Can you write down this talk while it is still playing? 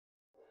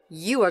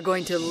You are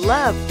going to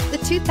love the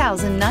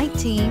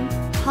 2019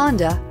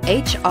 Honda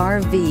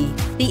HR-V.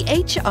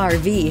 The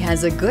HR-V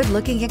has a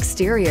good-looking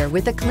exterior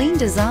with a clean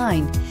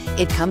design.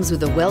 It comes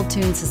with a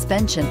well-tuned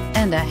suspension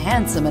and a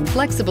handsome and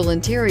flexible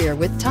interior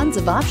with tons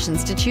of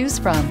options to choose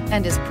from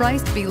and is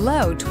priced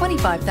below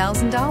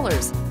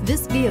 $25,000.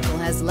 This vehicle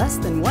has less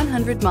than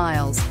 100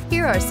 miles.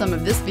 Here are some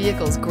of this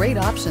vehicle's great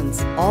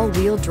options: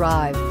 all-wheel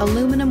drive,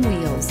 aluminum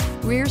wheels,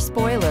 rear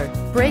spoiler,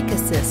 brake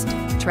assist,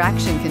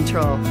 traction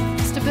control,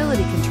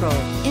 stability control,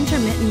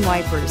 intermittent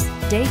wipers,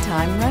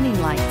 daytime running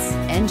lights,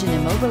 engine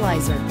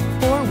immobilizer,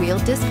 four-wheel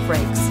disc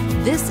brakes.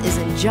 This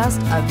isn't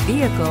just a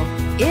vehicle,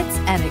 it's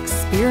an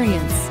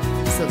experience.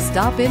 So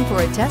stop in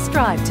for a test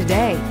drive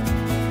today.